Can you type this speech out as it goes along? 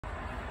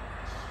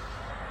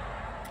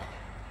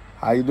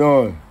How you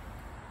doing?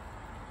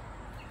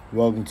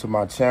 Welcome to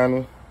my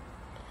channel.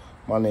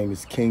 My name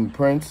is King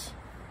Prince,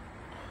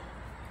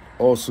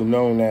 also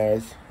known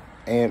as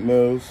Ant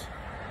Mills,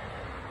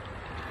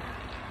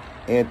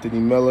 Anthony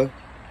Miller.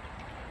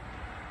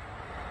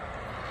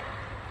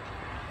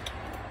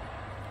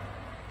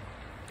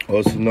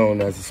 Also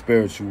known as a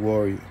spiritual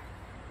warrior.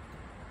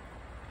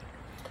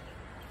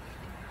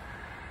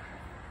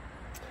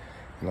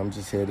 And I'm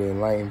just here to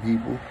enlighten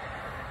people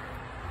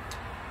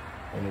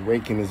and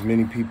awaken as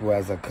many people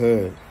as I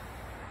could.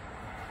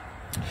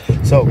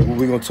 So what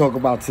we're going to talk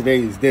about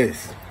today is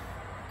this.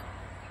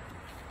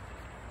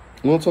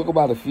 We're going to talk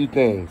about a few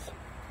things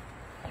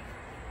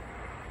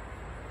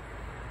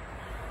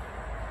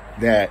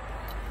that,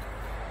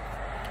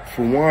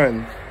 for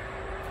one,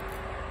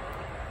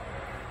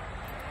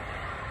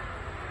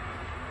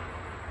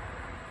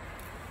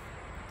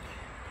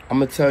 I'm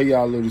going to tell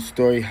y'all a little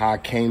story how I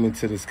came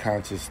into this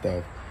conscious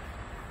stuff.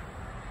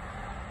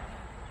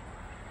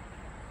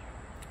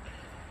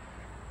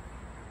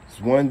 It's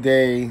one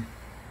day,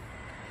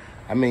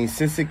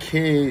 since a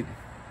kid,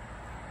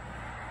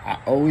 I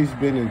always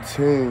been in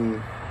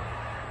tune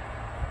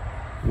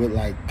with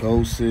like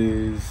ghosts,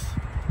 ETs,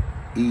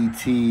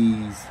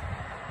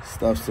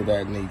 stuff to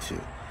that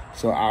nature.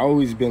 So I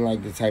always been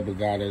like the type of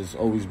guy that's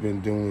always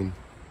been doing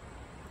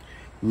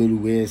little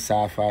weird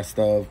sci-fi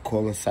stuff,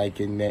 calling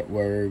psychic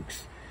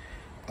networks,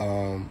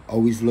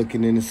 always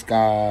looking in the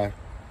sky,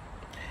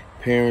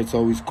 parents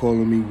always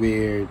calling me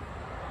weird.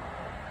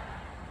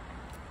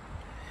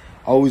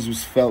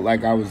 Always felt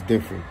like I was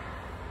different.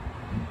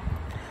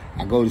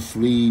 I go to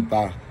sleep,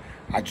 I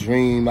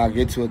dream, I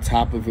get to the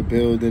top of a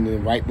building,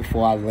 and right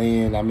before I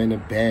land, I'm in a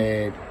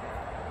bed.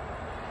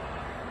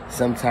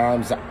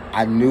 Sometimes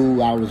I knew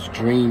I was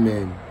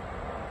dreaming.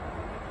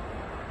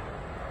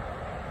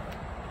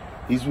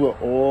 These were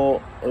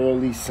all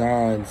early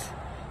signs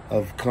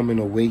of coming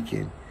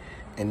awakened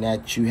and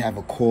that you have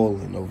a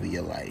calling over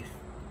your life.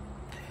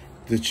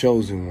 The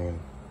chosen one.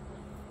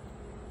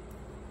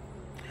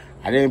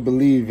 I didn't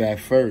believe at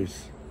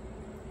first,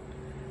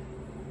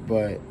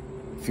 but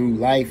through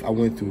life, I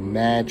went through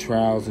mad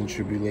trials and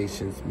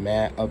tribulations,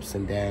 mad ups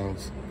and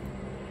downs.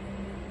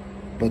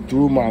 But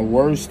through my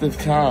worst of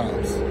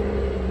times,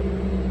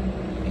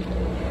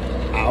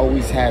 I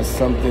always had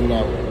something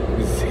that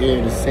was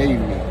here to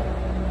save me,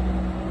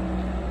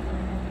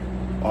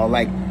 or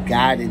like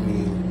guided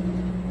me,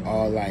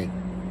 or like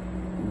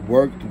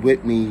worked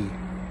with me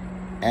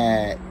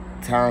at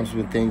times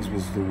when things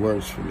was the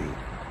worst for me.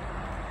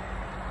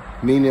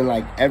 Meaning,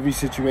 like, every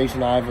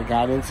situation I ever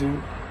got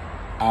into,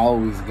 I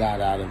always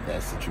got out of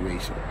that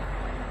situation.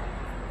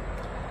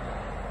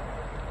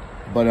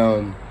 But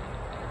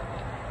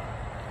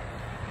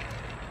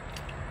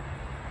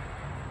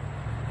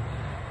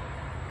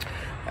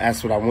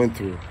that's what I went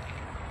through.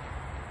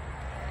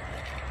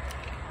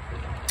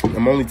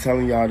 I'm only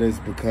telling y'all this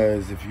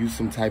because if you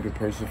some type of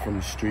person from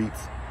the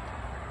streets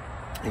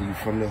and you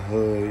from the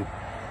hood,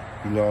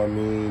 you know what I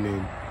mean,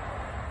 and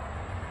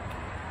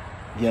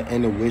your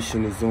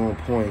intuition is on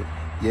point,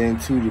 your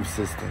intuitive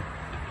system,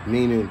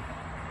 meaning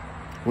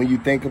when you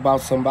think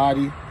about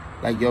somebody,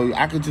 like, yo,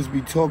 I could just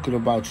be talking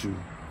about you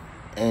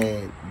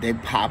and they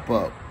pop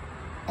up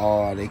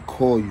or they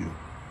call you.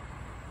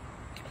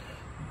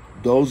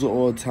 Those are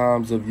all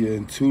times of your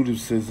intuitive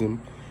system,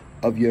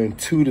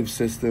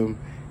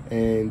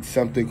 and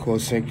something called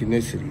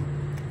synchronicity,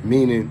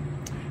 meaning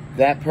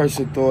that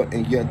person thought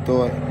and your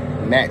thought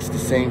matched the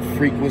same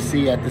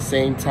frequency at the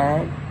same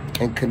time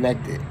and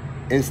connected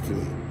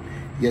instantly.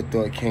 Your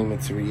thought came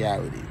into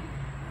reality.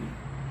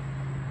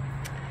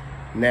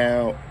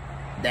 Now,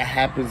 that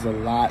happens a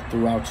lot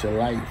throughout your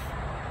life.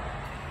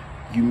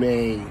 You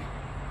may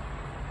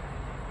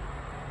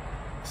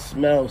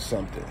smell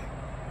something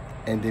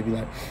and they be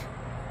like,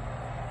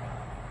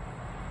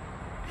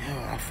 yo,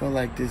 I feel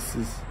like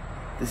this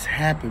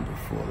happened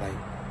before.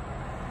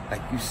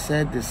 Like you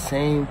said the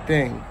same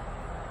thing.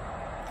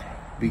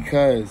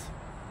 Because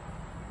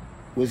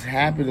what's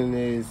happening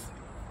is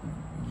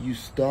you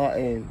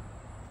starting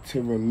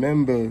to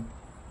remember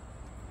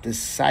the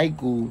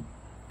cycle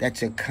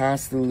that you're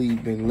constantly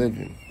been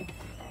living.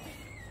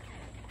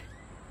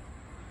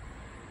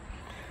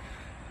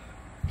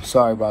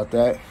 Sorry about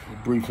that,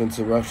 brief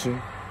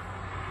interruption.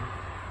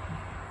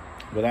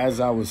 But as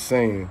I was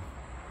saying,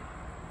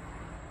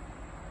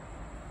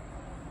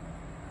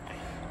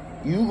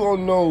 you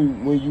gonna know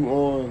when you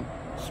on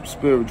some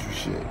spiritual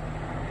shit,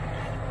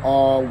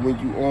 or when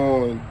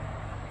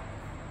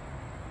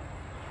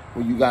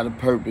you got a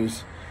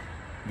purpose,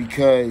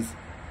 because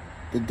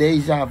the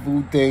deja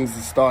vu things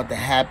that start to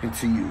happen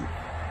to you,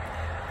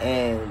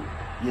 and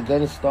you're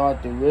gonna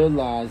start to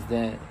realize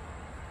that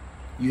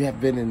you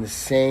have been in the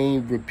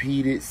same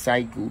repeated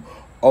cycle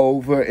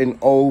over and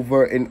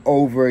over and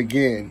over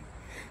again.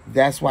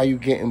 That's why you're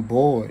getting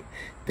bored.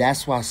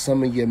 That's why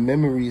some of your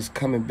memory is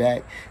coming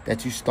back,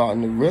 that you're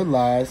starting to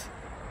realize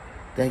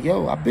that,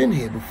 yo, I've been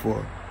here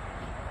before.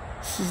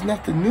 This is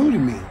nothing new to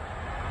me.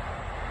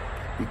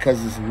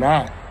 Because it's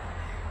not.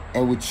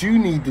 And what you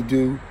need to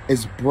do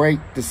is break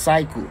the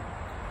cycle.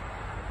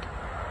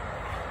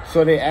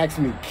 So they asked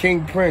me,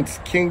 King Prince,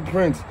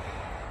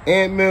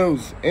 Aunt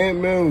Mills,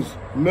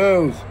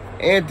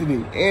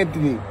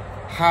 Anthony,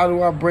 how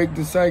do I break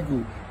the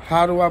cycle?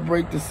 How do I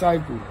break the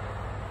cycle?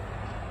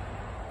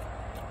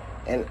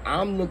 And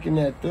I'm looking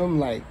at them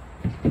like,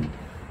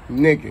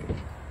 nigga,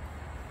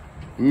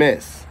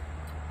 miss,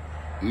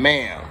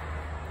 ma'am,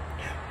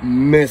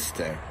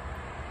 mister,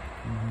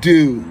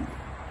 dude.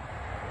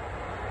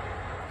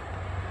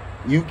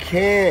 You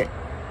can't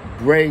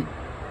break.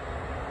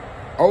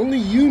 Only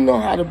you know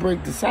how to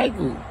break the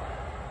cycle.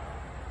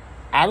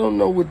 I don't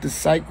know what the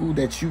cycle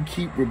that you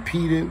keep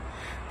repeating,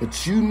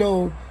 but you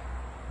know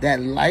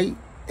that light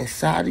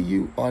inside of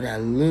you, or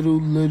that little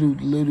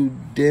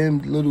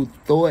dimmed little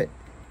thought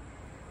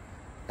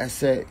that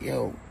said,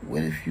 yo,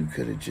 what if you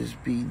could have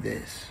just be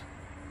this?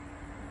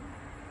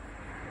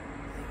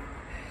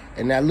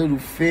 And that little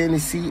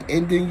fantasy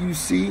ending you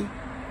see,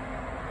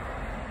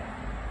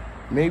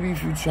 maybe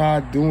if you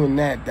try doing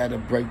that, that'll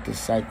break the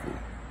cycle.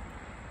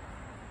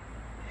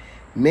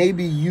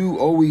 Maybe you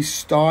always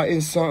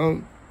starting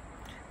something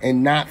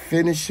and not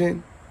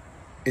finishing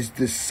is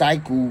the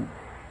cycle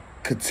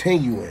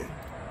continuing.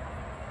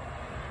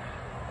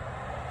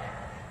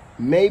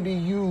 Maybe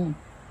you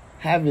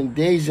having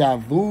deja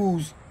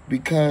vus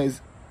because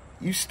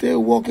you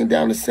still walking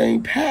down the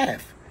same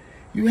path.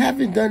 You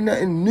haven't done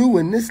nothing new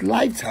in this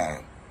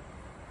lifetime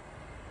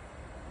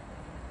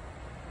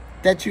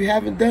that you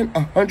haven't done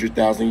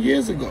 100,000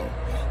 years ago,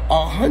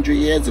 100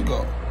 years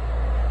ago.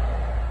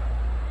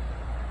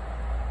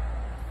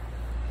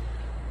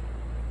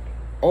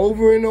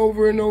 Over and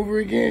over and over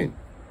again.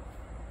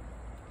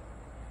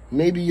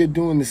 Maybe you're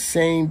doing the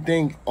same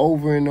thing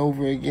over and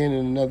over again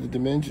in another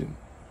dimension,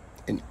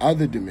 in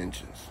other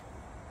dimensions.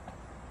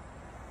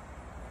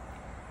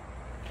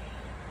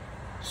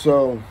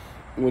 So,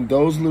 when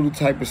those little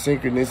type of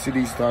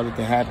synchronicities started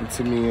to happen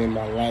to me in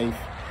my life,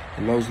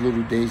 and those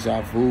little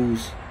deja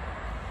vus,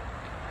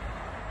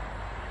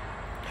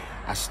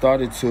 I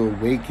started to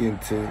awaken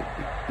to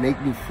make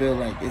me feel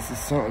like this is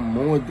something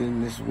more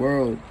than this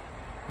world,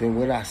 than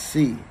what I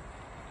see.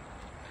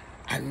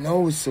 I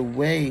know it's a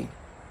way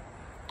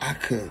I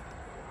could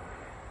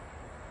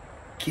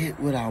get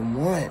what I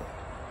want,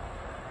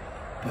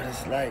 but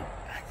it's like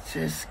I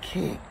just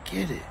can't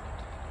get it.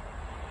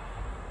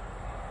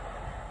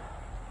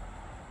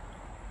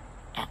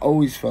 I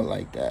always felt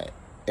like that,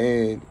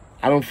 and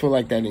I don't feel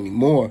like that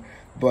anymore,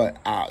 but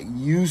I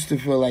used to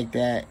feel like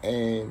that,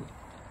 and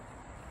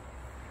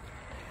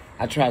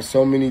I tried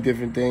so many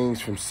different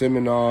things, from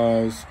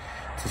seminars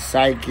to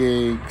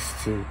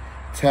psychics to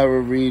tarot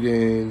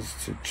readings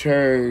to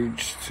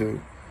church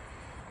to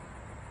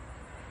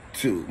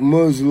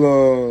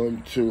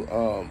Muslim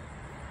to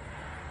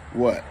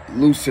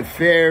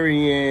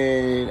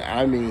Luciferian,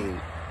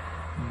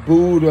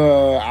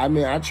 Buddha.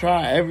 I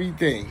tried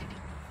everything,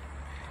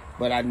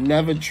 but I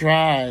never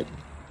tried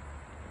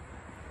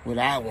what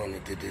I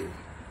wanted to do.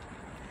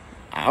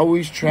 I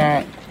always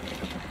tried.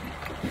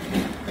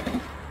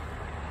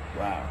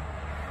 Wow.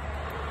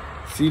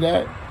 See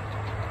that?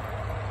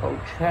 Oh,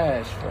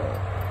 trash,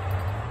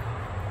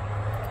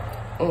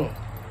 bro.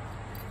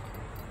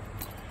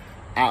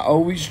 I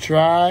always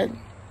tried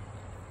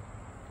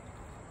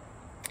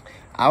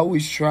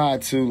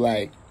to,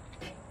 like,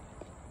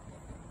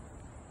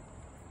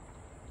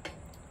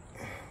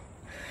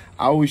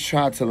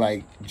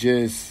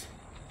 just,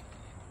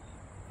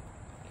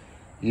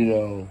 you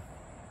know,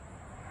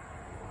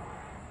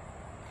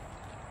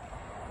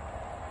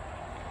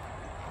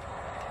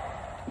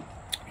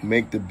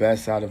 make the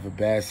best out of a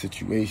bad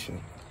situation.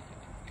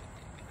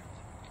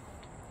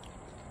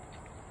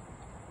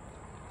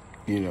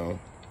 You know?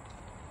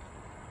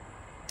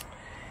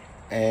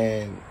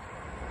 And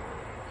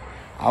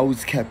I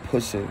always kept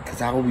pushing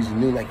because I always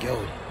knew, like,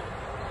 yo,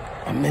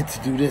 I'm meant to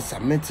do this,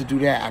 I'm meant to do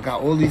that. I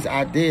got all these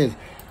ideas,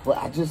 but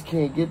I just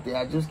can't get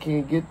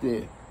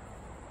there.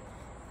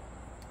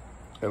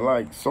 And,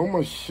 like, so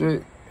much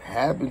shit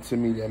happened to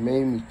me that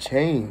made me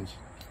change.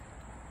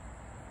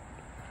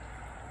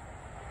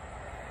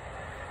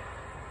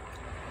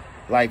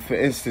 Like, for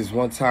instance,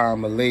 one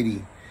time a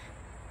lady,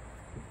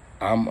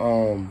 I'm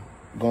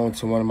going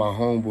to one of my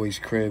homeboys'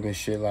 crib and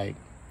shit, like,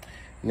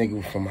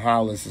 nigga from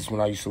Hollis. Is when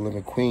I used to live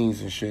in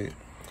Queens and shit,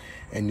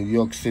 and New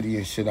York City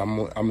and shit. I'm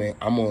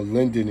on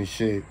Linden and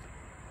shit.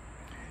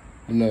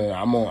 No,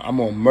 I'm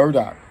on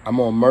Murdoch. I'm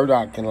on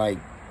Murdoch and, like,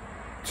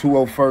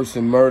 201st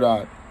and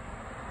Murdoch,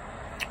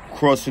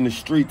 crossing the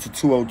street to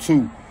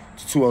 202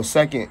 to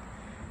 202nd,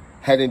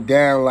 heading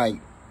down like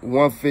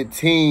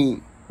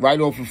 115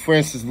 right off of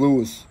Francis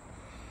Lewis,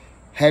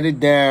 headed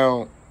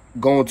down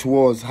going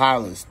towards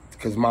Hollis.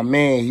 Because my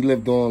man, he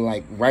lived on,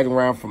 like, right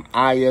around from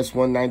IS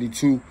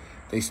 192.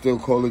 They still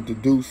call it the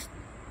Deuce.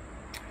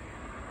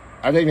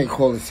 I think they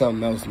call it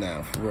something else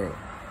now, for real.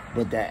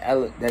 But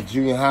that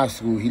junior high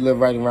school, he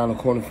lived right around the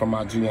corner from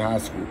my junior high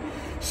school.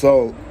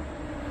 So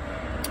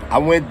I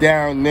went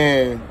down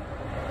there.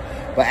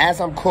 But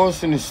as I'm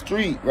crossing the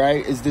street,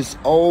 right, is this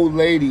old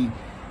lady.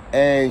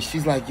 And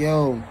she's like,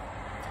 yo,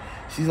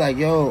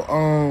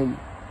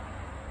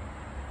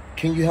 can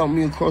can you help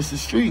me across the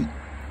street?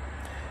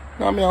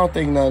 No, I mean, I don't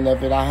think nothing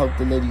of it. I helped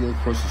the lady go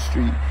across the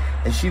street.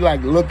 And she,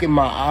 like, look in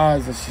my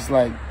eyes, and she's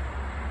like,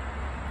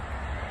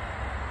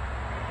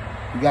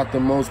 you got the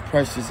most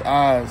precious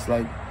eyes.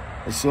 Like,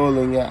 it's all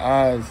in your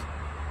eyes.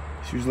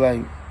 She was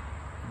like,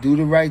 do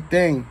the right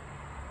thing.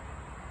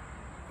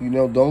 You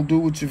know, don't do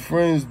what your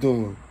friends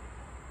doing.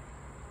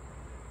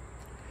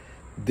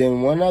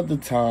 Then one other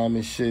time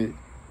and shit,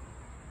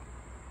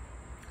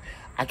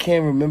 I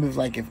can't remember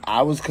if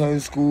I was cutting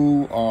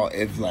school or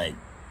if, like,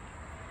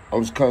 I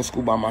was cutting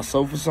school by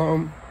myself or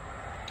something.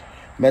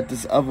 Met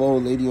this other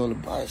old lady on the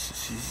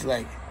bus. She's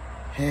like,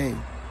 hey,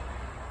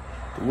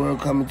 the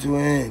world coming to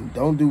an end.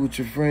 Don't do what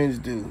your friends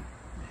do.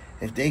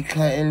 If they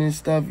cutting and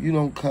stuff, you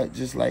don't cut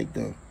just like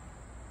them.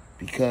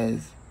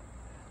 Because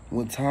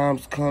when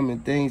times come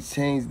and things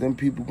change, them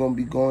people gonna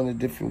be going a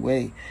different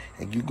way.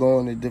 And you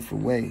going a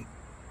different way.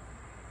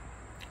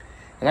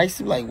 And I used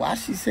to be like, why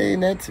is she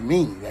saying that to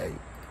me? Like,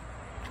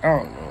 I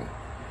don't know.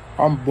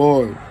 I'm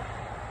bored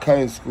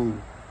cutting school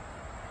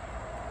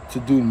to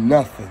do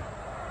nothing.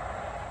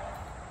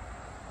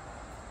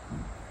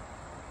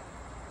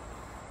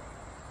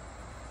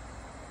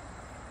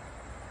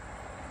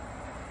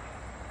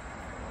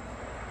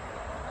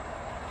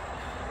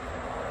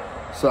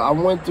 So I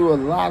went through a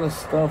lot of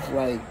stuff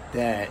like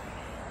that.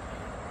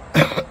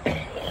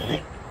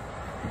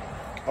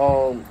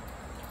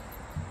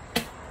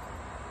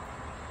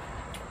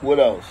 What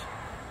else?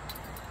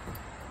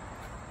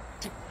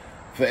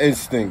 For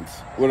instance,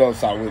 what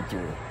else I went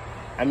through?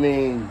 I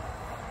mean,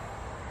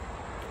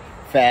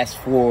 fast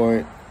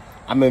forward,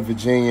 I'm in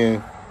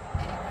Virginia.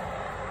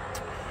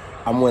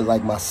 I'm with,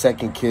 like, my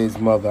second kid's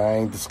mother. I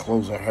ain't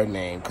disclosing her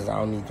name because I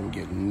don't need them to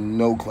get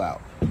no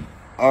clout.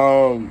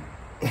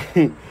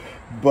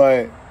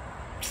 But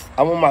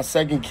I'm with my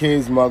second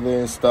kid's mother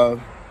and stuff.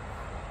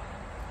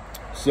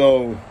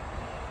 So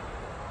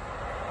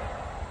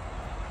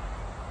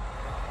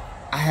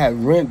I had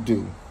rent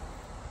due.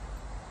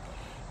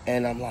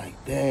 And I'm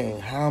like,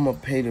 dang, how I'm going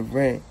to pay the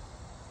rent?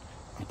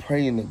 I'm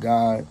praying to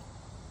God,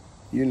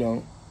 you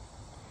know,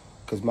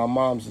 because my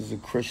mom's is a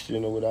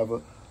Christian or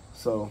whatever.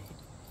 So,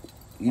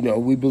 you know,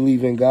 we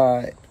believe in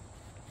God,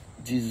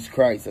 Jesus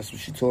Christ. That's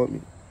what she taught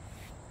me.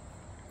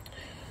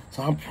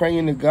 So I'm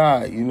praying to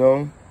God, you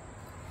know,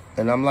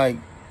 and I'm like,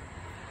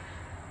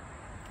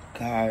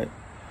 God,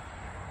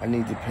 I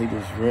need to pay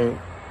this rent,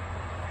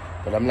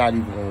 but I'm not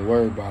even going to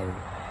worry about it.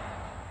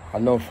 I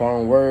know if I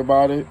don't worry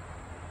about it,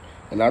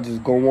 and I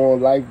just go on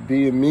life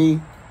being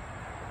me,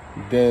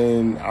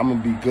 then I'm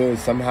going to be good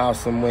somehow,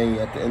 some way.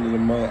 At the end of the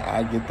month,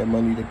 I get the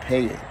money to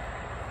pay it.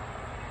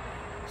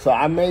 So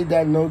I made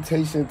that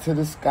notation to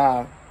the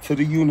sky, to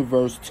the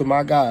universe, to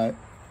my God.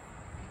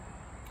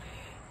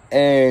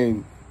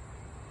 And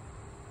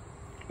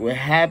what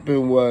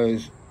happened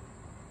was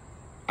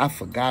I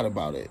forgot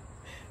about it.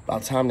 By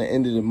the time the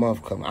end of the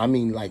month come, I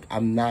mean, like,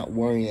 I'm not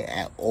worrying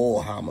at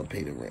all how I'm going to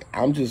pay the rent.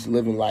 I'm just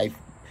living life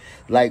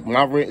like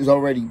my rent is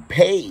already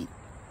paid.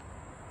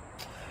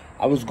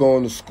 I was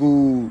going to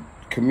school,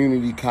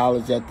 community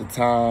college at the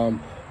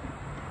time.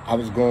 I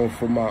was going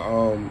for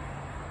my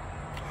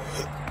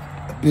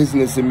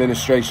business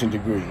administration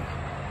degree.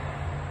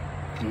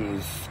 It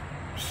was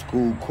a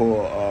school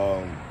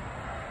called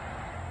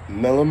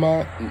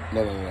Melomont.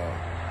 No.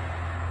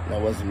 That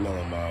wasn't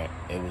Melomont.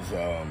 It was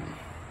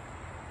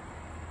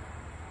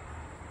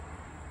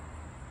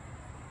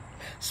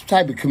some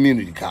type of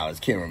community college.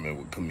 Can't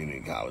remember what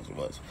community college it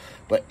was.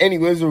 But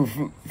anyway, it was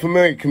a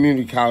familiar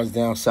community college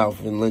down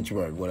south in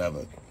Lynchburg,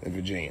 whatever, in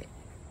Virginia.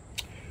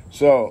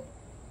 So,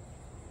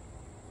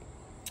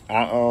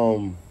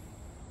 I'm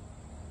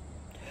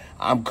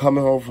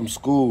coming home from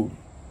school,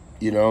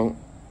 you know.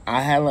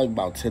 I had like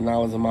about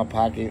 $10 in my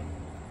pocket.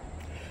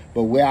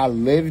 But where I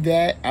lived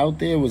at out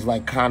there was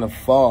like kind of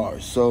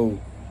far. So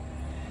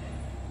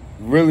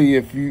really,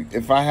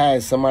 if I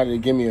had somebody to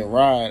give me a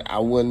ride, I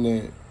wouldn't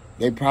have,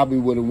 they probably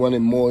would have wanted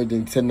more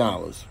than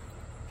 $10.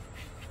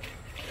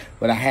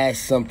 But I had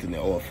something to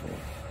offer.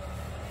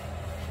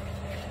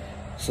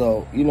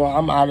 So, you know,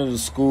 I'm out of the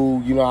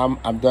school. You know,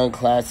 I'm done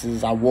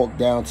classes. I walk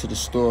down to the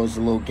store. It's a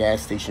little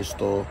gas station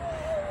store.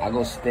 I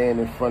go stand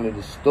in front of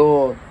the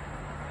store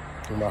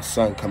with my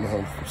son coming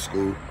home from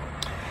school.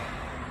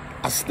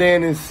 I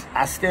stand in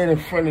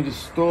front of the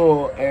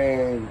store,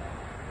 and,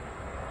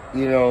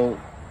 you know,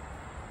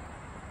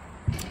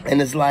 and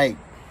it's like,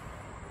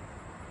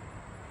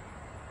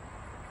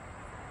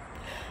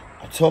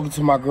 I'm talking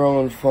to my girl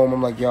on the phone.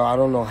 I'm like, yo, I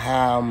don't know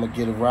how I'm going to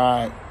get a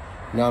ride.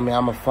 You know what I mean?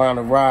 I'm going to find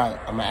a ride.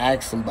 I'm going to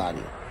ask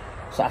somebody.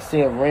 So I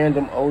see a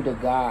random older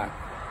guy,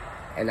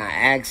 and I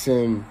ask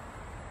him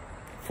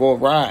for a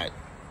ride.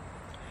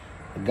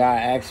 The guy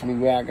asked me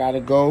where I got to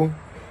go.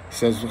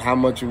 Says how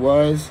much it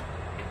was.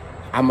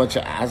 How much?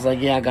 I was like,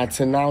 yeah, I got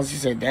 $10. He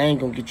said, that ain't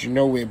going to get you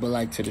nowhere but,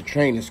 like, to the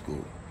training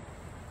school.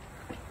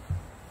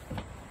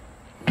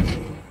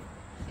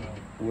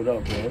 What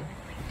up, man?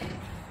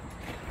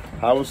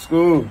 How was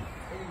school?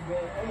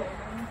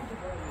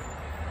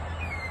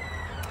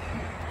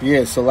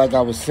 Yeah, so like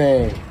I was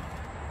saying,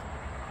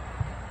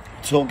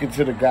 talking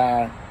to the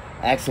guy,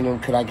 asking him,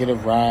 could I get a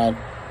ride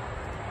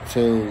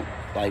to,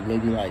 like,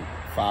 maybe, like,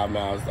 5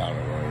 miles down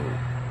the road.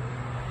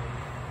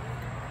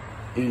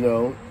 You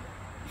know,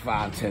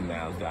 5, 10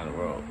 miles down the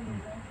road.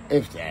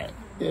 If that.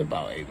 Yeah,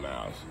 about 8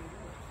 miles.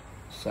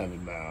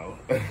 7 miles.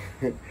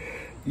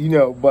 You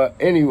know, but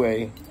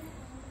anyway.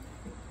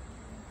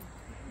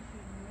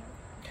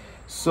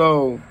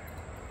 So,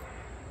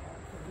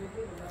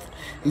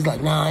 he's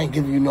like, nah, I ain't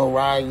giving you no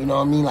ride. You know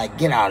what I mean? Like,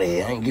 get out of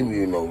here. I ain't giving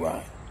you no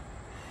ride.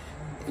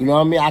 You know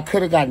what I mean? I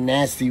could have got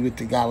nasty with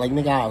the guy. Like,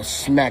 nigga, I'll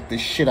smack the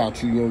shit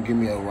out you. You don't give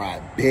me a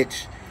ride,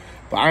 bitch.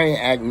 But I ain't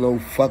acting no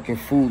fucking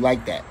fool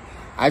like that.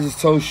 I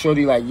just told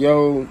Shorty, like,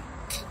 yo,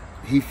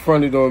 he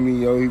fronted on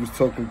me, yo. He was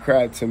talking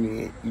crap to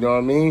me. You know what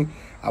I mean?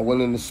 I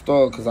went in the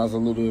store because I was a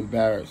little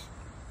embarrassed.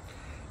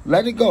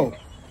 Let it go.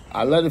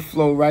 I let it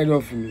flow right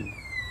off of me.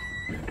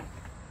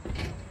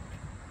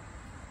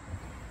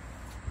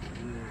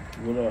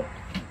 What up?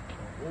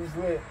 It was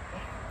lit.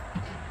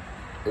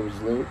 It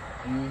was lit?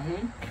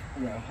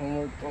 Mm-hmm. Got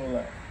homework, all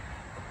that.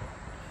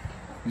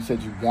 You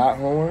said you got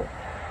homework?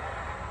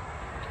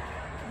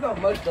 Not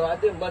much, though. I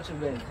did much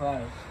of it in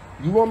class.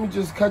 You want me to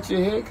just cut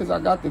your hair? Because I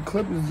got the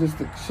clippers just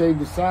to shave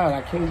the side.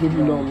 I can't give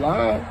you no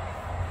line.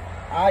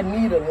 I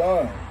need a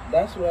line.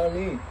 That's what I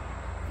need.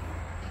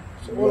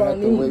 So we'll have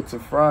to wait till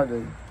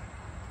Friday.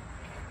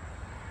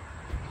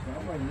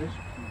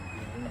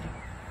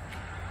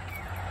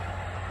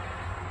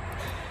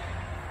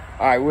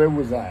 All right, where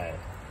was I at?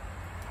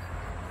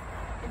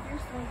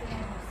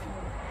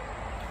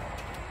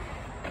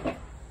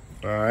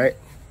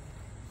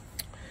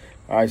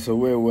 All right, so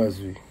where was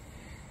we?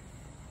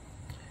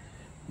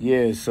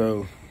 Yeah,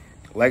 so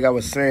like I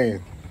was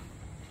saying,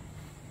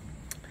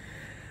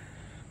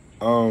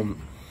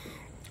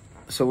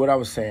 so what I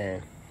was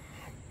saying,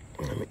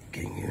 let me,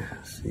 can you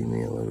see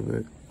me a little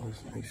bit?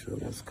 Let's make sure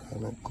that's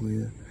kind of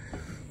clear.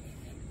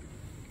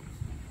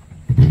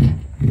 Yeah,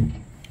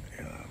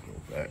 I'll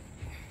move back.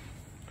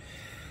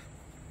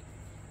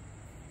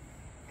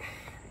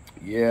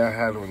 Yeah, I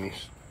had on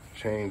these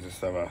chains and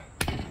stuff.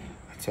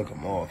 I took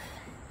them off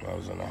when I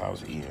was in the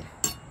house eating.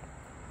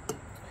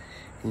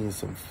 Eating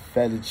some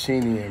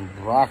fettuccine and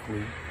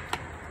broccoli.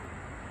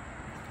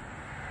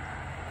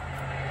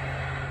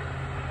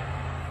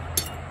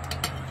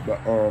 But,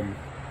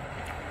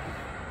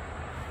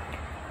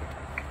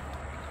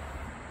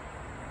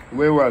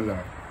 where was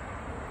I?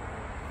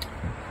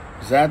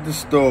 Was at the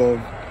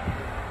store.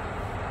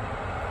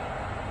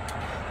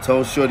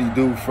 Told Shorty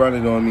dude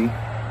fronted on me.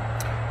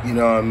 You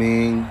know what I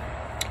mean?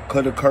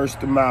 Could have cursed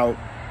him out,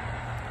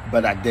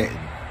 but I didn't.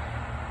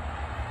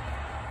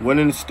 Went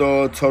in the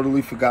store,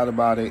 totally forgot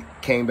about it,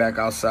 came back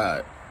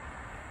outside.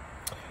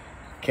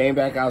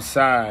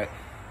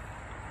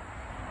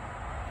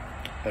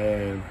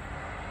 And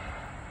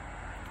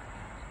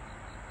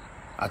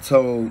I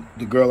told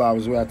the girl I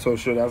was with, I told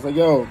Shorty, I was like,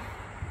 yo,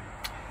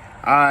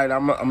 all right,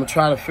 I'm gonna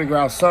try to figure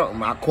out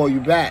something. I'll call you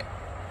back.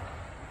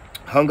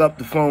 Hung up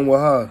the phone with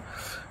her.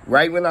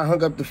 Right when I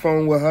hung up the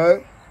phone with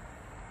her,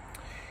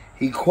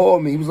 he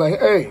called me. He was like,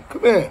 hey,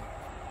 come here.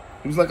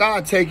 He was like,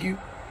 I'll take you.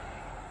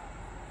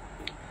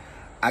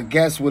 I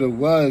guess what it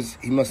was,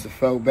 he must have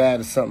felt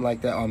bad or something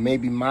like that. Or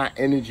maybe my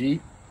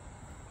energy,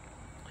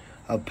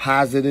 a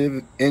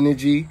positive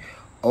energy,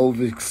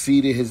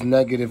 overexceeded his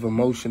negative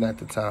emotion at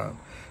the time.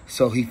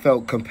 So he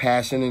felt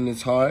compassion in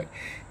his heart.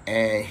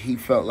 And he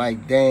felt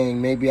like,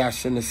 dang, maybe I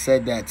shouldn't have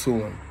said that to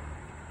him.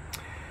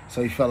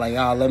 So he felt like,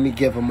 oh, let me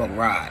give him a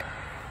ride.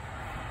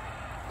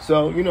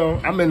 So, you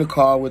know, I'm in the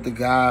car with the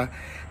guy,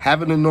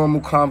 having a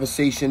normal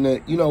conversation to,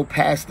 you know,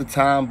 pass the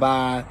time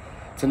by,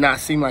 to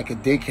not seem like a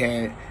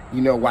dickhead,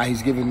 you know, while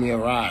he's giving me a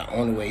ride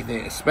on the way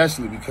there.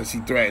 Especially because he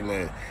threatened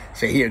to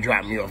say he'll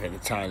drop me off at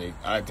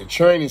the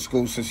training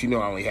school, since, you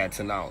know, I only had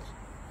 10 hours.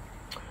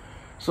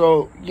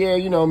 So, yeah,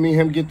 you know, me and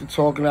him get to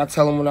talking. I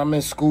tell him what I'm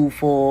in school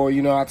for.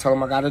 You know, I tell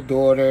him I got a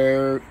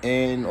daughter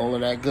and all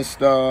of that good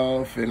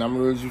stuff. And I'm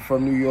originally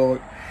from New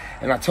York.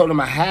 And I told him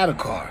I had a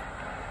car.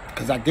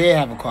 Because I did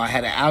have a car. I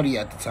had an Audi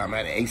at the time. I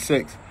had an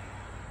A6.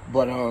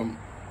 But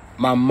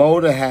my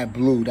motor had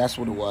blew. That's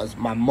what it was.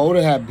 My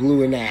motor had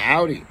blew in that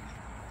Audi.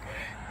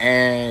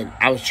 And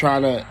I was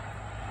trying to,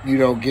 you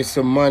know, get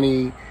some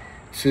money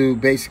to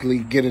basically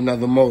get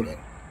another motor.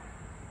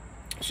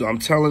 So I'm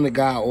telling the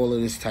guy all of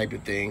this type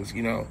of things,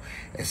 you know.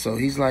 And so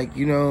he's like,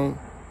 you know,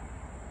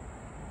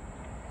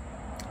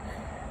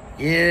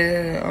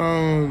 yeah,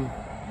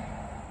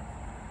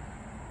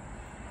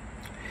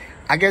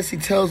 I guess he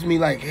tells me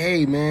like,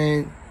 hey,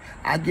 man,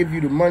 I'll give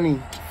you the money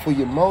for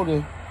your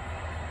motor.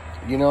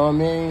 You know what I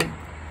mean?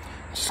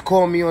 Just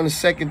call me on the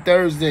second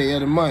Thursday of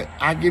the month.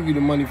 I'll give you the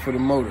money for the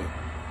motor.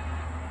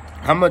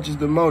 How much is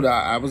the motor?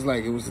 I was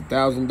like, it was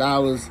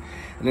 $1,000.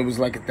 And it was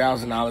like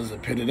 $1,000 to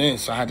put it in,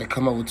 so I had to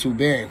come up with 2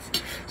 bands.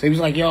 So he was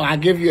like, yo, I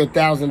give you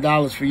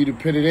 $1,000 for you to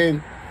put it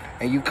in,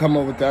 and you come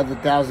up with the other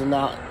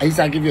 $1,000. He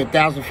said, I give you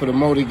 $1,000 for the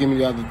motor, give me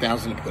the other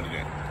 $1,000 to put it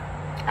in.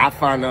 I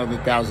find the other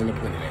 $1,000 to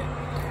put it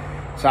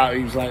in. So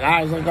he was like,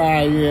 I was like, all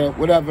right, yeah,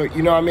 whatever.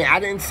 You know what I mean? I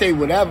didn't say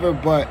whatever,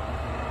 but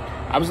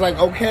I was like,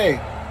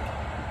 okay.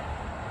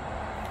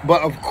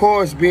 But of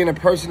course, being a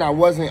person, I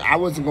wasn't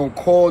gonna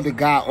call the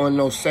guy on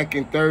no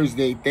second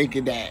Thursday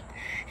thinking that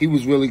he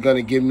was really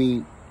gonna give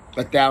me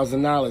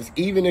 $1,000.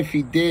 Even if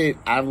he did,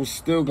 I was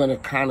still gonna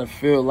kind of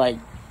feel like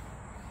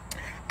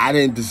I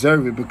didn't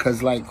deserve it,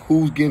 because like,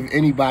 who give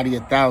anybody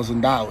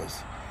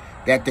 $1,000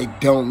 that they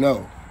don't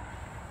know?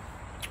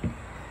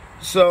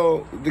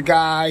 So the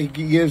guy, he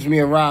gives me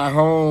a ride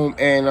home,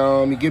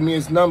 and he give me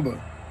his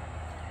number,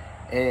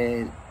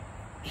 and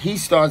he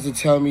starts to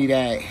tell me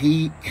that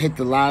he hit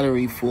the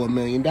lottery for $1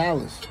 million.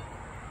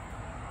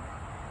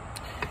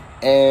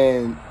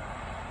 And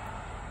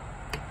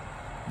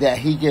that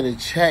he get a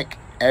check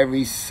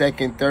every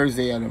second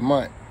Thursday of the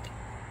month.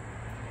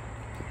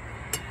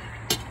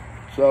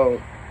 So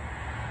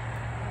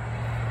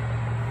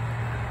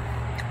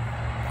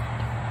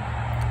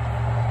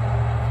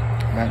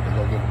I'm gonna have to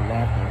go get the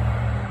napkin.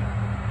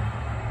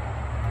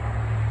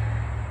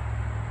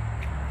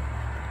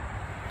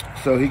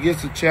 So he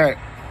gets a check.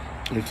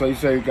 And so he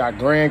said he got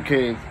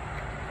grandkids.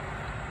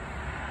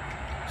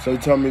 So he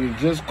told me to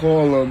just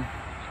call him,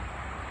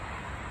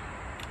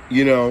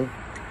 you know,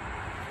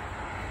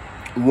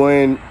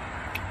 when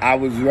I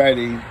was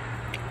ready.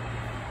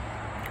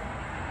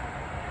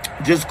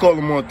 Just call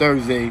him on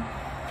Thursday.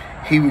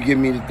 He would give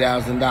me the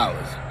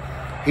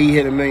 $1,000. He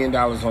hit $1 million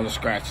on a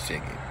scratch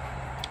ticket.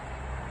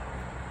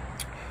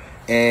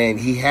 And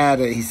he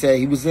said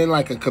he was in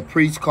like a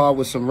Caprice car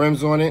with some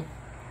rims on it.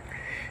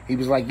 He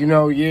was like,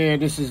 yeah,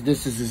 this is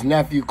his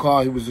nephew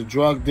car. He was a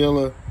drug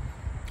dealer,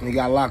 and he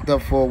got locked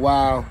up for a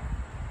while.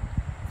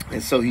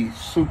 And so he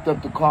souped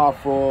up the car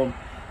for him,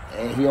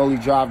 and he only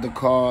drive the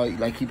car,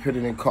 like he put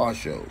it in car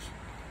shows.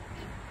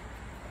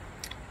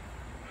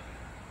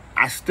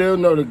 I still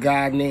know the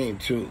guy's name,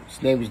 too.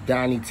 His name was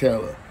Donnie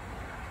Taylor.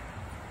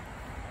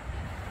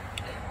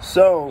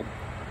 So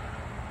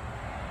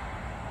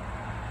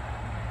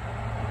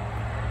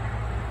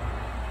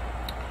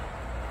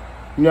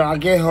I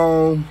get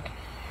home,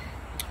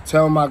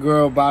 tell my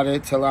girl about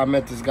it, tell her I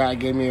met this guy,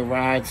 gave me a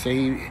ride, so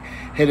he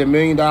hit $1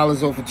 million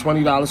off a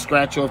 $20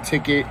 scratch-off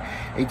ticket.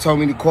 He told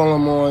me to call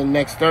him on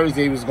next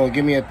Thursday. He was going to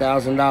give me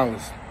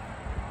 $1,000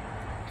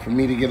 for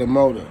me to get a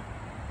motor.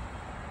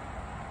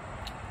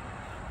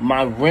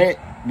 My rent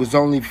was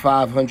only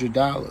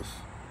 $500.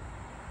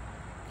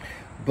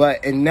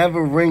 But it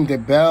never rang the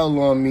bell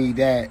on me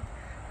that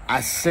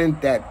I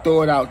sent that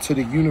thought out to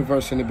the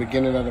universe in the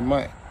beginning of the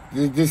month.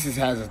 This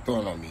hasn't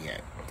thought on me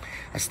yet.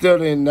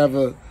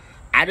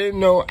 I didn't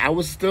know. I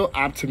was still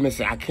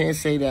optimistic. I can't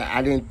say that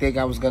I didn't think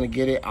I was going to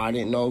get it. I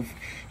didn't know if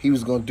he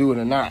was going to do it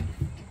or not.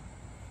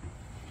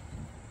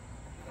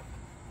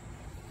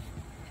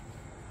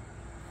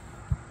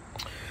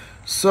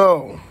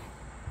 So,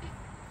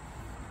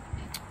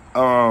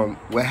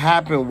 what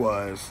happened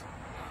was,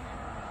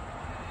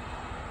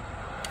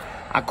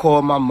 I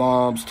called my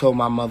mom's, told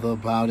my mother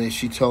about it.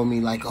 She told me,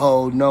 like,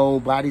 oh,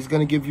 nobody's going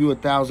to give you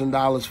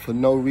 $1,000 for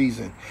no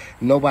reason.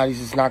 Nobody's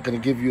just not going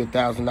to give you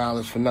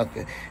 $1,000 for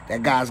nothing.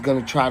 That guy's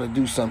going to try to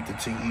do something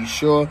to you. You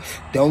sure?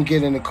 Don't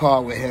get in the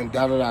car with him,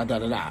 da-da-da,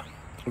 da-da-da.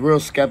 Real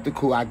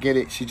skeptical, I get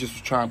it. She just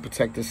was trying to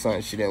protect her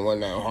son. She didn't want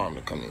no harm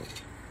to come in.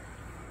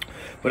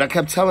 But I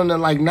kept telling her,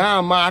 like,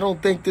 nah, Ma, I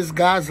don't think this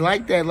guy's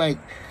like that. Like,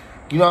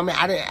 you know what I mean?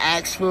 I didn't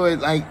ask for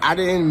it. Like, I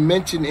didn't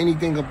mention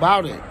anything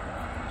about it.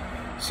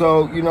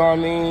 So, you know what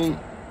I mean?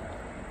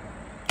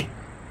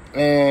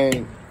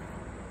 And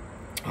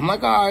I'm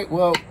like, all right,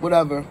 well,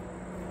 whatever.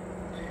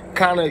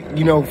 Kind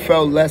of,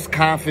 felt less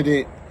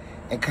confident,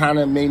 and kind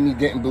of made me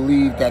didn't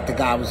believe that the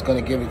guy was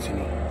going to give it to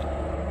me.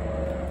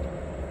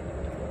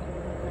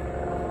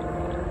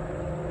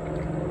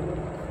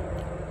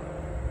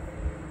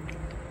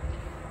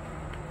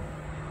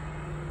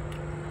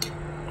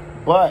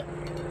 But,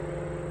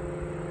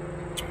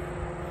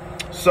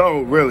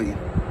 so really,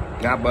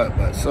 not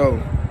but,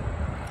 so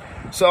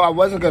I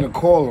wasn't going to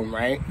call him,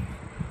 right?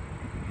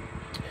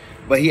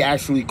 But he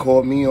actually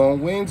called me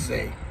on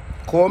Wednesday.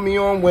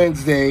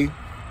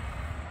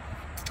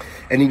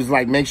 And he was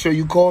like, make sure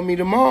you call me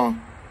tomorrow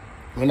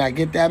when I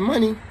get that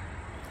money.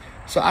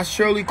 So I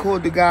surely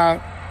called the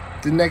guy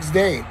the next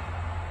day.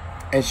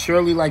 And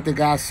surely, like the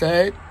guy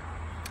said,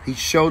 he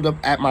showed up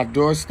at my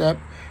doorstep,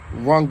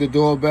 rung the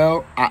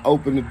doorbell. I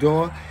opened the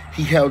door.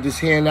 He held his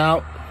hand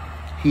out.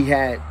 He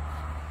had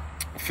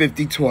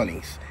 50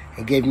 20s.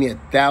 And gave me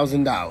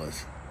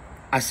 $1,000.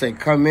 I said,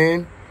 come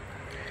in.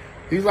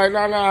 He's like, no,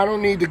 I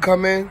don't need to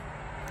come in.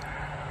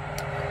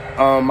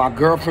 My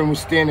girlfriend was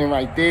standing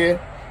right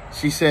there.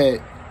 She said,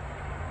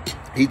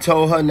 he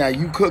told her, now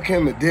you cook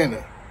him a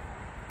dinner.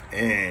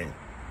 And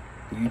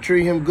you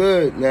treat him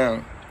good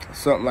now.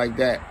 Something like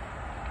that.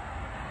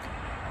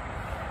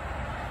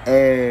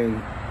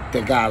 And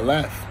the guy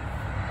left.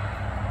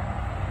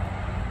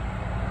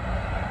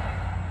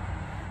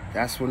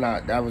 That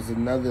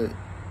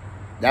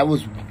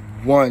was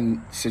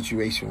one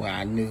situation where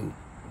I knew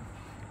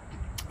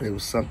there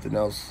was something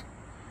else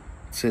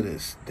to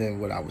this than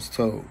what I was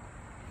told.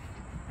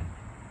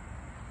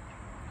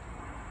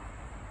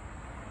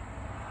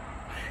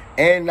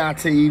 And not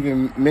to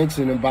even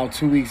mention, about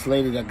 2 weeks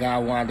later, the guy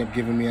wound up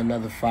giving me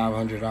another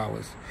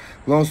 $500.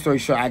 Long story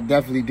short, I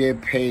definitely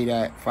did pay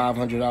that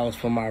 $500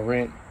 for my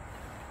rent.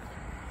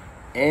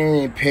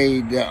 And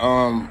paid the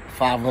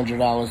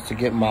 $500 to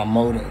get my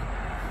motor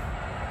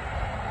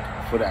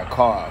for that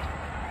car,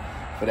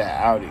 for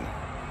that Audi.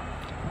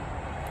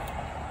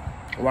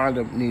 Wound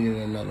up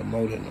needing another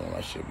motor and all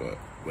that shit, but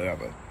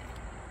whatever.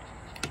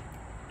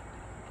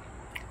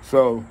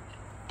 So,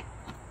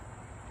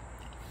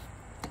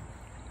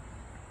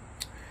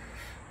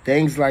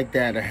 things like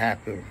that have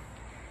happened.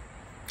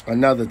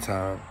 Another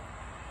time,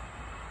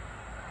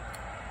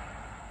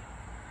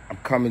 I'm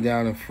coming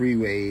down the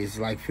freeway. It's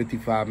like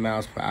 55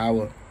 miles per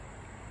hour.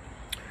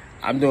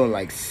 I'm doing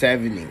like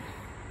 70,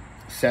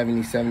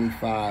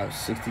 75,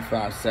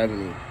 65,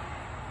 70.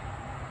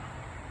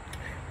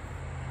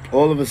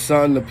 All of a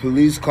sudden, the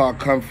police car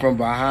comes from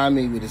behind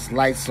me with its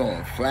lights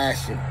on,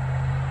 flashing.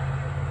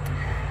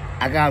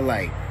 I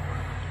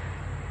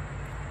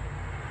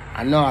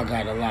know I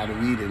got a lot of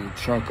weed in the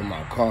trunk of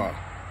my car.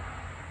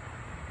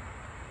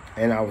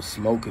 And I was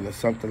smoking or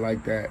something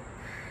like that.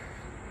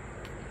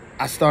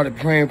 I started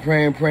praying.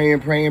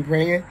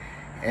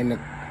 And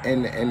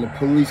the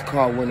police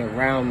car went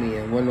around me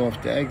and went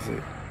off the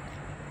exit.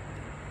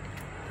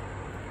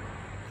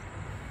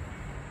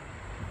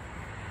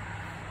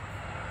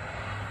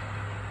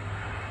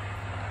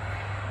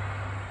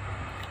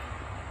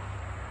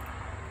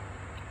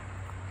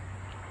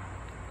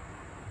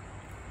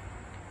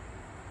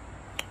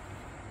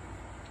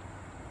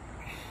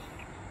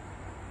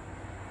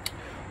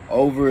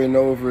 Over and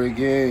over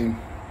again,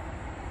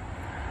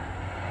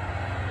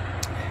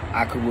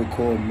 I could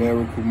recall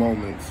miracle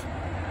moments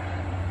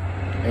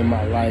in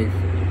my life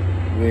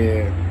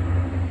where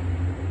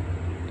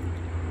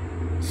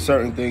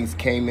certain things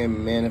came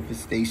in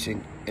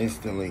manifestation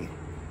instantly.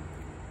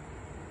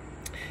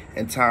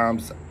 And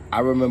times, I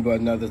remember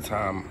another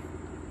time,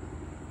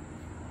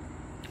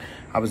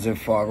 I was in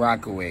Far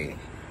Rockaway.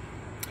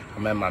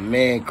 I'm at my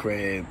man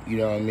crib, you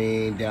know what I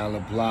mean, down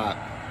the block.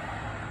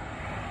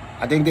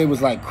 I think they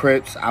was like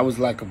Crips. I was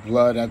like a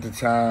Blood at the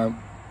time,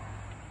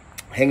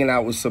 hanging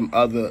out with some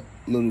other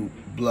little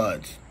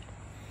Bloods.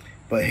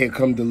 But here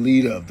come the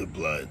leader of the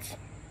Bloods.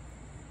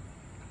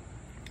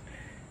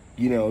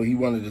 You know, he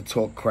wanted to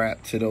talk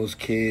crap to those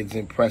kids,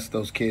 impress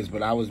those kids,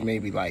 but I was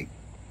maybe like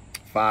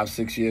 5,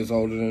 6 years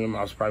older than him.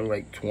 I was probably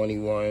like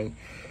 21,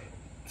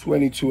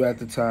 22 at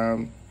the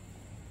time.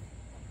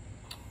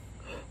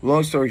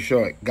 Long story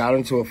short, got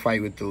into a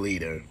fight with the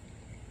leader.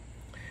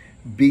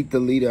 Beat the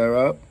leader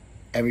up.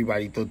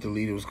 Everybody thought the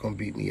leader was going to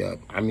beat me up.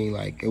 I mean,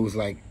 like, it was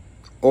like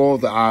all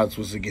the odds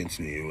was against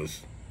me. It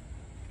was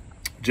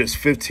just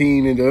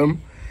 15 of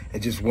them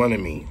and just one of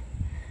me.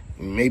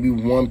 Maybe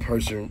one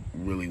person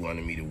really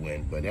wanted me to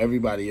win, but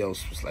everybody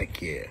else was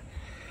like, yeah,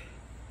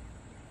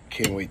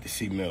 can't wait to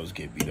see Mills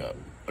get beat up.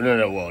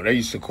 Well, they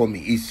used to call me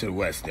East to the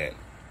West then,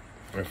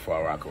 in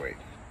Far Rockaway.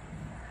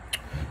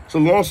 So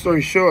long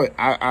story short,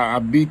 I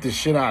beat the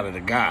shit out of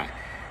the guy.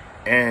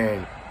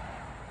 And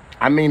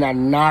I mean, I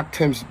knocked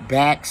him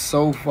back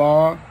so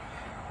far,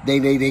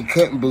 they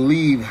couldn't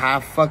believe how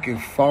fucking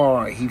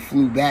far he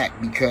flew back,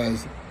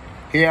 because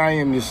here I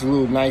am, this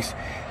little nice,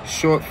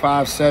 short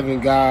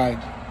 5'7" guy,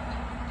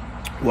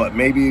 what,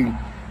 maybe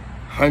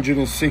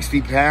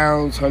 160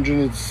 pounds,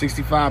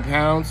 165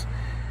 pounds,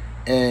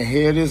 and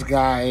here this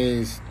guy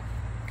is,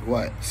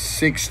 what,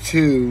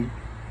 6'2",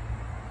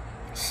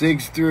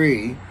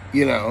 6'3",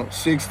 you know,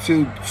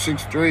 6'2",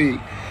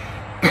 6'3",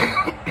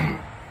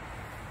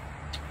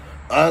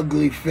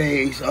 ugly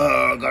face.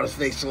 Got his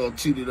face all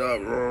tooted up.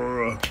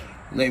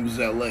 Name was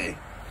L.A.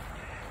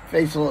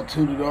 Face all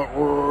tooted up.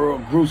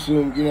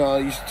 Gruesome. You know, I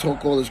used to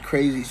talk all this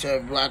crazy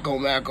shit. Black on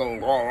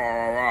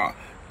Macco.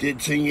 Did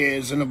 10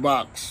 years in the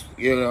box.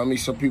 You know what I mean?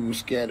 Some people were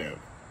scared of him.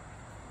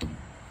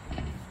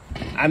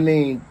 I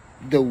mean,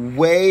 the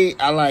way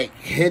I, like,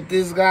 hit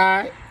this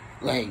guy,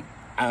 like,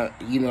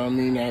 you know what I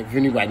mean? If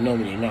anybody know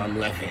me, they know I'm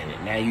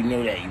left-handed. Now you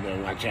know that. You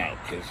better watch out,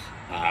 because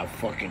I'll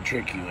fucking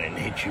trick you and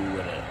hit you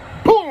with a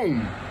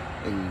boom,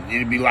 and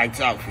it'd be lights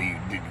out for you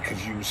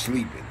because you were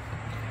sleeping.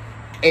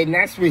 And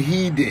that's what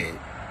he did.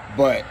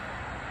 But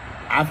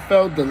I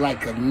felt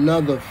like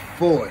another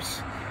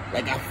force.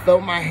 Like, I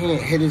felt my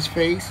hand hit his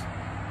face.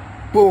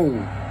 Boom.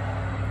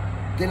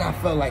 Then I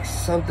felt like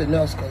something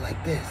else go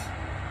like this.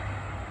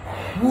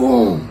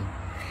 Boom.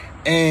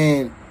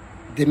 And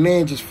the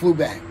man just flew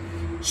back.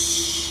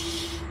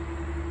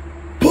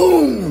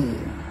 Boom.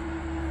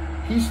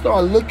 He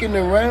started looking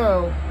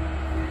around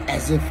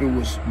as if it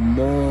was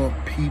more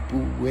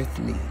people with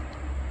me.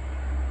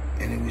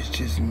 And it was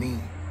just me.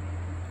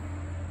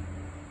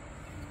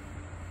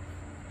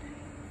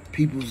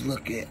 People was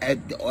looking at,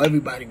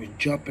 everybody was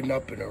jumping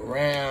up and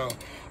around.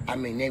 I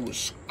mean, they was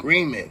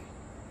screaming.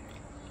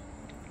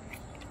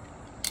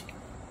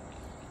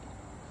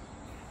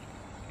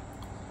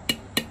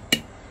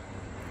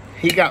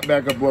 He got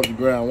back up off the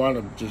ground, wound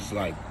up just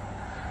like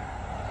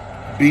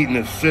beating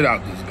the shit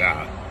out this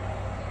guy.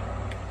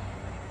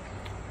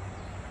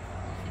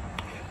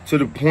 To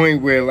the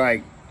point where,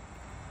 like,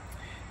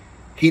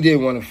 he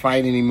didn't want to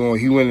fight anymore.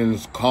 He went in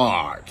his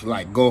car to,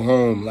 like, go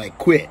home, like,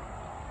 quit.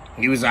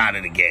 He was out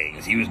of the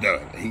gangs. He was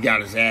done. He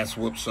got his ass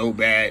whooped so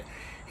bad.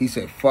 He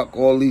said, fuck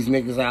all these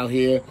niggas out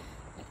here.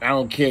 I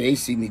don't care. They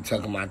see me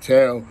tucking my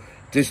tail.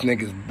 This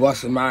nigga's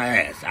busting my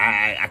ass.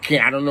 I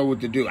can't. I don't know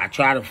what to do. I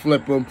tried to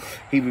flip him.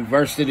 He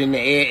reversed it in the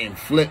air and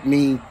flipped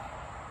me.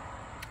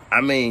 I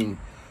mean,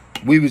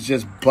 we was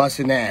just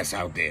busting ass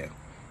out there.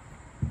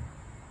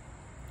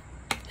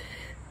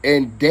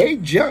 And they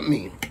jumped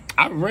me.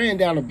 I ran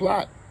down the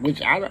block,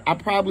 which I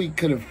probably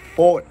could have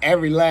fought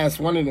every last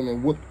one of them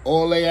and whooped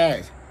all their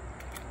ass.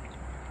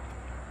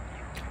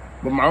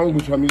 But my uncle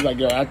told me, he's like,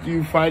 yo, after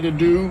you fight a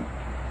dude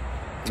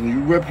and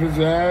you whip his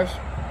ass,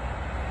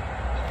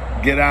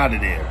 get out of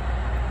there.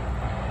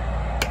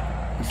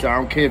 He said, I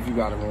don't care if you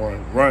gotta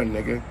run,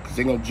 nigga, because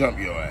they gonna jump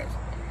your ass.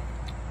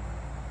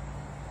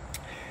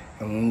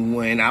 And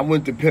when I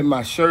went to pin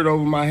my shirt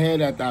over my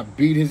head after I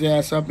beat his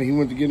ass up and he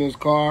went to get in his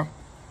car,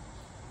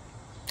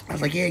 I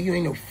was like, yeah, you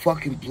ain't no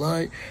fucking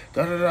blood.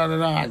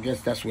 Da-da-da-da-da. I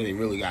guess that's where they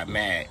really got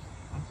mad.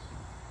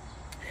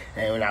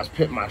 And when I was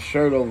putting my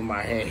shirt over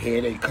my head, here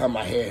they come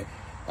my head.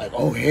 Like,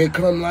 oh, here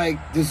come,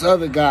 like, this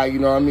other guy, you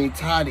know what I mean,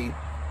 Toddy.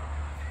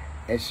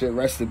 And shit,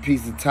 rest in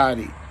peace to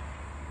Toddy.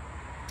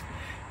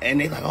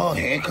 And they like, oh,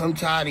 here come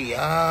Toddy.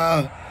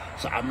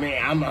 So, I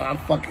mean, I'm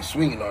fucking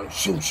swinging on him.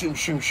 Shoom, shoom,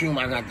 shoom, shoom.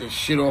 I got this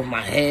shit over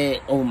my head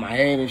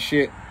and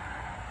shit.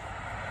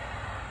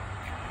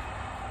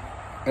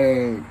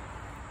 And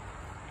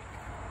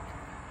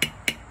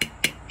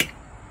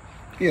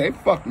yeah, they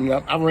fucked me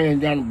up. I ran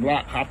down the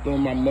block, hopped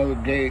on my mother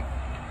gate,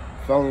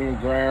 fell on the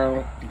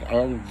ground. I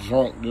was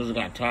drunk, just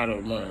got tired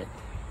of mine.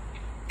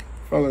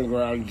 Fell on the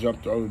ground,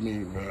 jumped over me,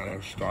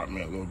 man. Started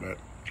me a little bit.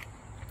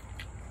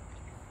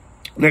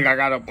 Nigga, I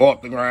got up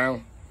off the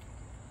ground.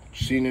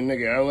 Seen the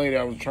nigga in LA that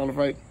I was trying to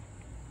fight.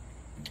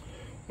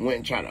 Went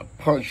and tried to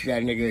punch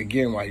that nigga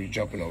again while he was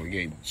jumping over the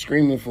gate.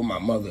 Screaming for my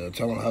mother,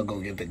 telling her go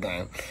get the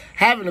gun.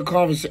 Having a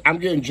conversation, I'm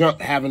getting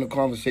drunk having a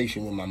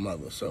conversation with my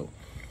mother, so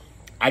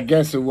I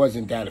guess it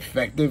wasn't that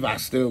effective. I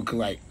still could,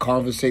 like,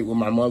 conversate with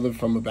my mother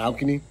from a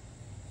balcony.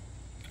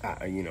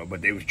 You know,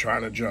 but they was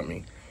trying to jump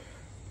me.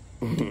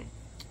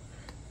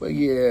 But,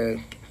 yeah,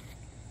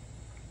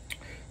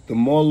 the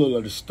moral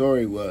of the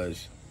story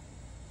was,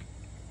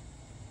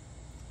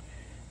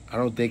 I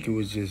don't think it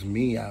was just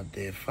me out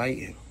there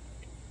fighting.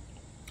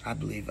 I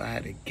believe I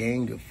had a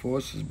gang of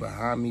forces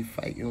behind me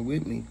fighting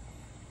with me.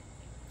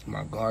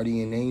 My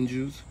guardian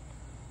angels,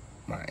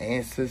 my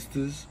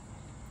ancestors,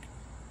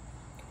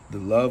 the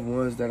loved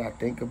ones that I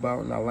think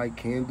about and I light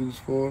candles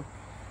for,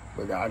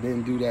 but I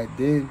didn't do that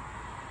then.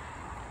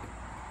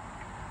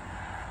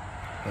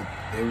 But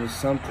there was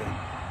something.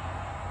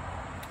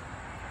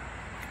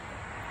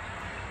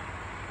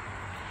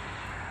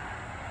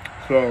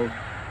 So,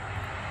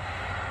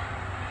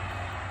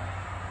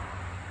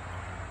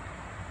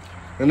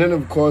 and then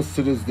of course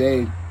to this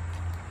day,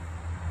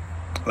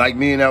 like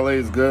me in LA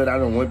is good. I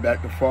done went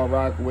back to Far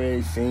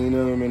Rockaway, seen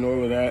him and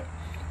all of that.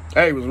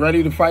 Hey, was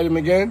ready to fight him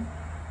again.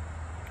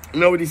 You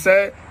know what he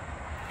said?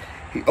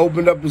 He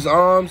opened up his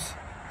arms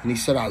and he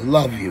said, I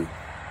love you.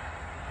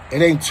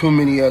 It ain't too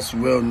many of us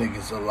real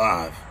niggas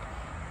alive.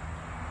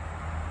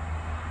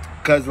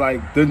 Cause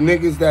like the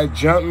niggas that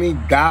jumped me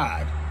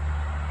died.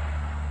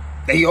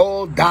 They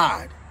all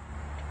died.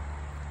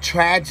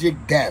 Tragic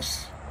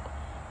deaths.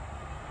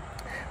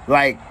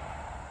 Like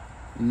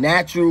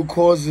natural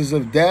causes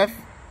of death,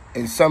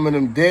 and some of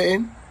them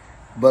didn't.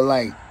 But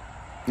like,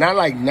 not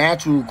like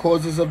natural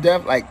causes of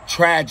death, like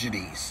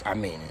tragedies, I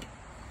mean it.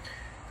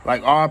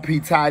 Like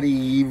R.P. Toddy,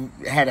 he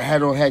had a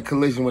head-on-head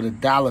collision with a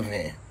dollar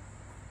van.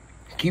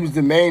 He was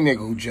the main nigga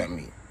who jumped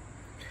me.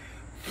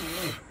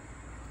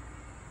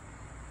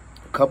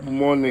 A couple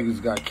more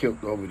niggas got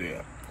killed over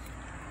there.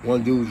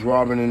 One dude was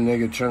robbing a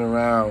nigga, turn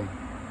around,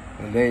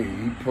 and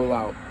he pull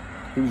out.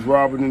 He was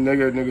robbing a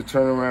nigga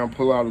turn around,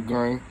 pull out a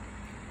gun.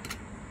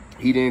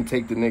 He didn't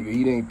take the nigga.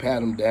 He didn't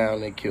pat him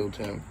down. They killed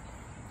him.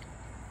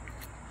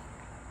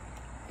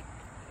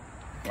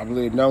 I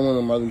believe none of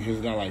them others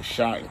just got like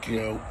shot and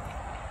killed.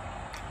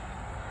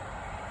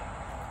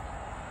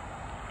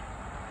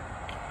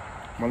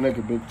 My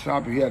nigga Big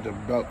Chopper, he had the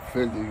belt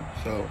 50,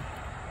 so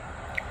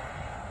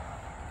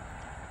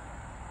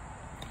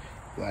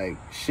like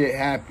shit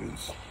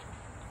happens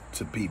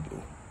to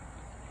people.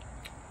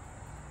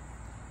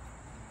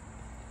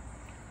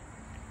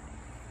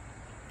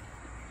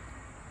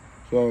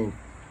 So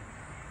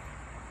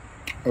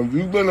if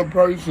you've been a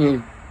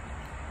person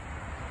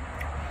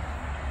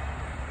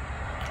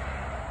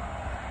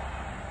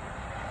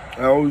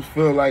I always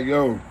feel like,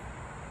 yo,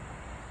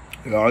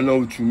 I know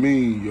what you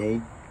mean,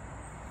 yo.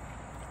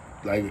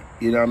 Like,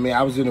 you know what I mean?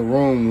 I was in a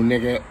room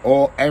when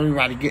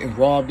everybody getting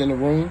robbed in the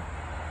room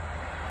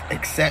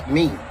except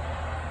me.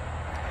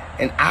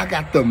 And I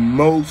got the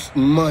most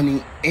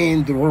money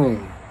in the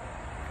room.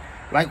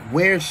 Like,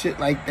 weird shit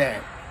like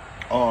that.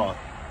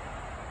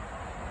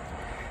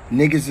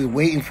 Niggas is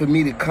waiting for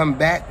me to come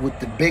back with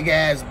the big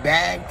ass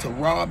bag to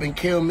rob and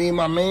kill me and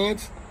my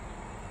mans.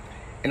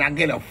 And I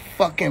get a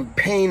fucking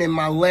pain in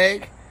my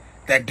leg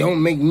that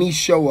don't make me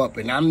show up,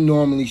 and I'm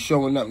normally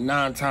showing up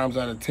 9 times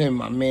out of 10,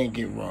 my man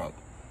get robbed.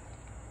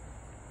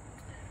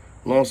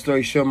 Long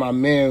story short, my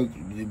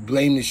man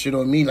blamed the shit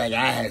on me like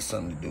I had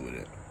something to do with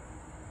it.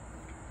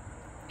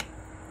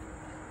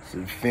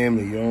 So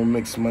family, you don't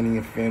mix money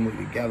and family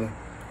together.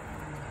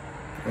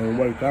 It don't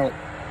work out.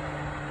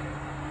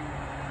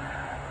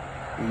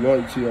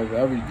 Loyalty over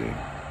everything.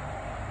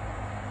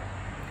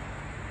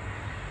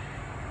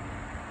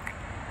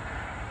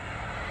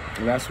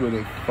 And that's where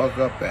they fuck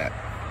up at.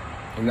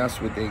 And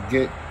that's what they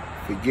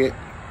forget.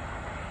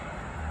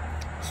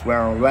 That's where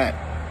I'm at.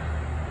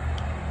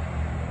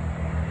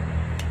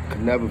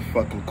 Could never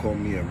fucking call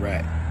me a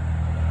rat.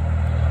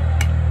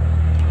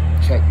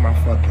 Check my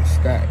fucking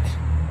stats.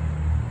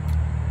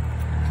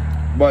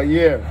 But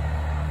yeah.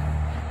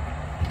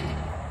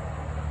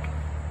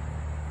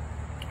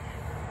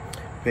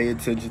 Pay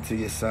attention to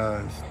your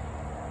signs.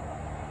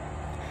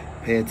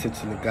 Pay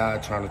attention to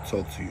God trying to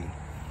talk to you.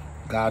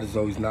 God is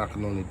always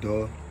knocking on the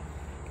door.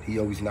 He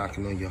always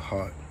knocking on your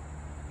heart.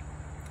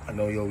 I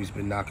know he always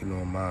been knocking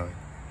on mine.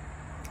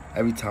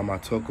 Every time I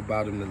talk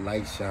about him, the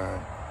light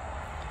shine.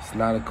 It's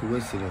not a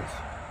coincidence.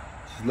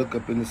 Just look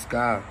up in the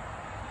sky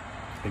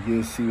and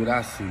you'll see what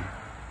I see.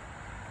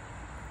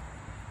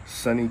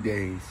 Sunny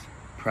days,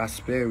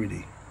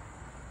 prosperity,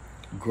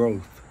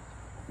 growth,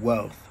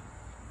 wealth,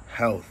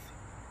 health,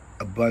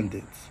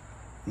 abundance,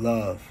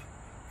 love,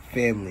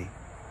 family,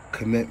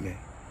 commitment.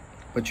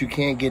 But you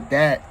can't get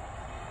that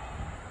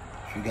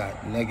if you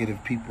got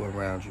negative people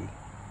around you.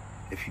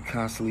 If you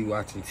constantly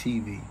watching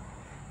TV,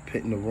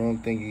 putting the wrong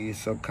thing in your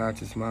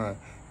subconscious mind.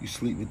 You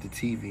sleep with the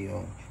TV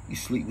on. You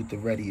sleep with the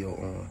radio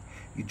on.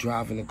 You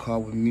drive in the car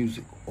with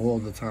music all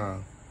the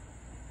time.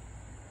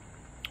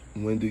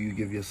 When do you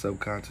give your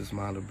subconscious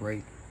mind a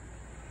break?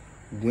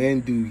 When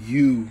do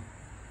you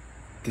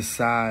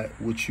decide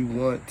what you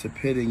want to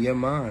put in your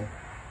mind?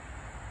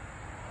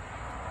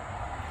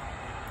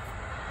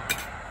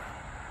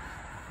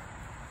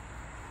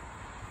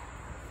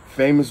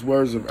 Famous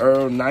words of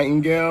Earl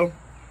Nightingale.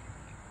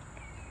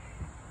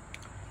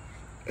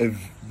 If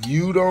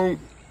you don't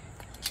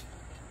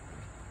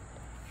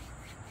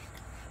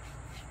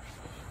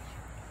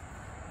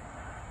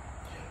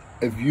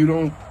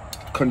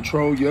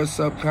control your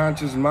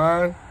subconscious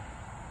mind,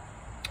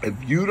 if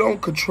you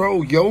don't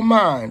control your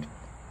mind,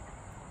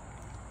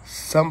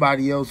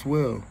 somebody else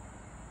will.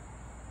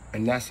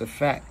 And that's a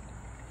fact.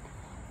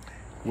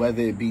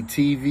 Whether it be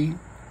TV,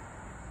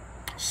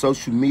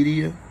 social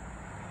media,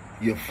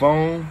 your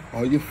phone,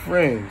 or your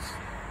friends,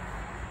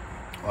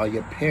 or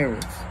your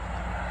parents.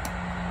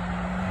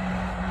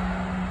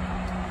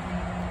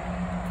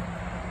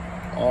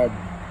 Or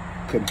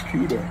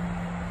computer.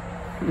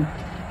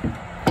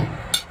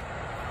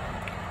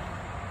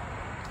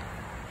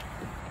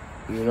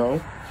 You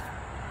know?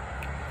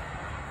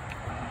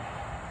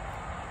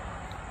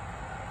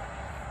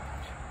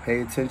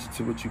 Pay attention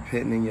to what you're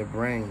putting in your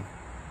brain.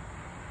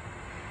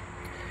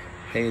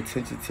 Pay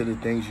attention to the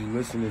things you're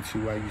listening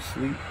to while you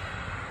sleep.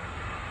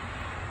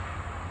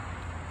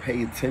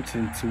 Pay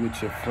attention to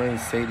what your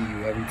friends say to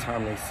you every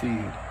time they see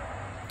you.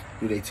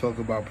 Do they talk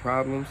about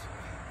problems,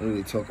 or do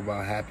they talk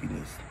about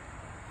happiness?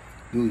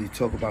 Do they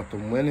talk about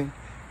them winning,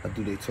 or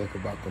do they talk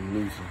about them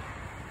losing?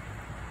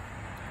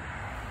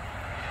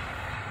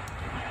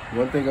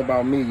 One thing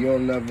about me, you'll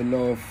never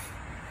know if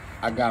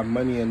I got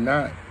money or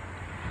not,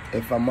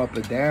 if I'm up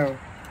or down.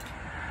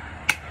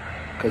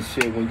 Because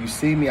shit, when you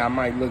see me, I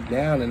might look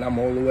down and I'm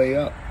all the way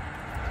up.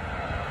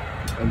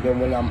 And then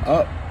when I'm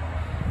up,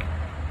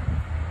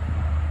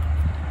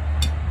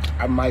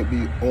 I might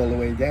be all the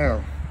way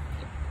down.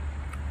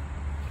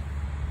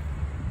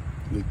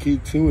 The key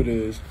to it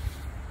is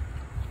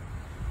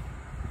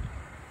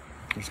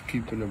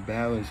keeping a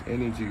balanced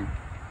energy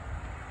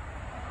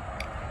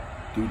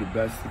through the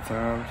best of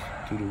times,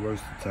 through the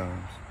worst of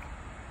times.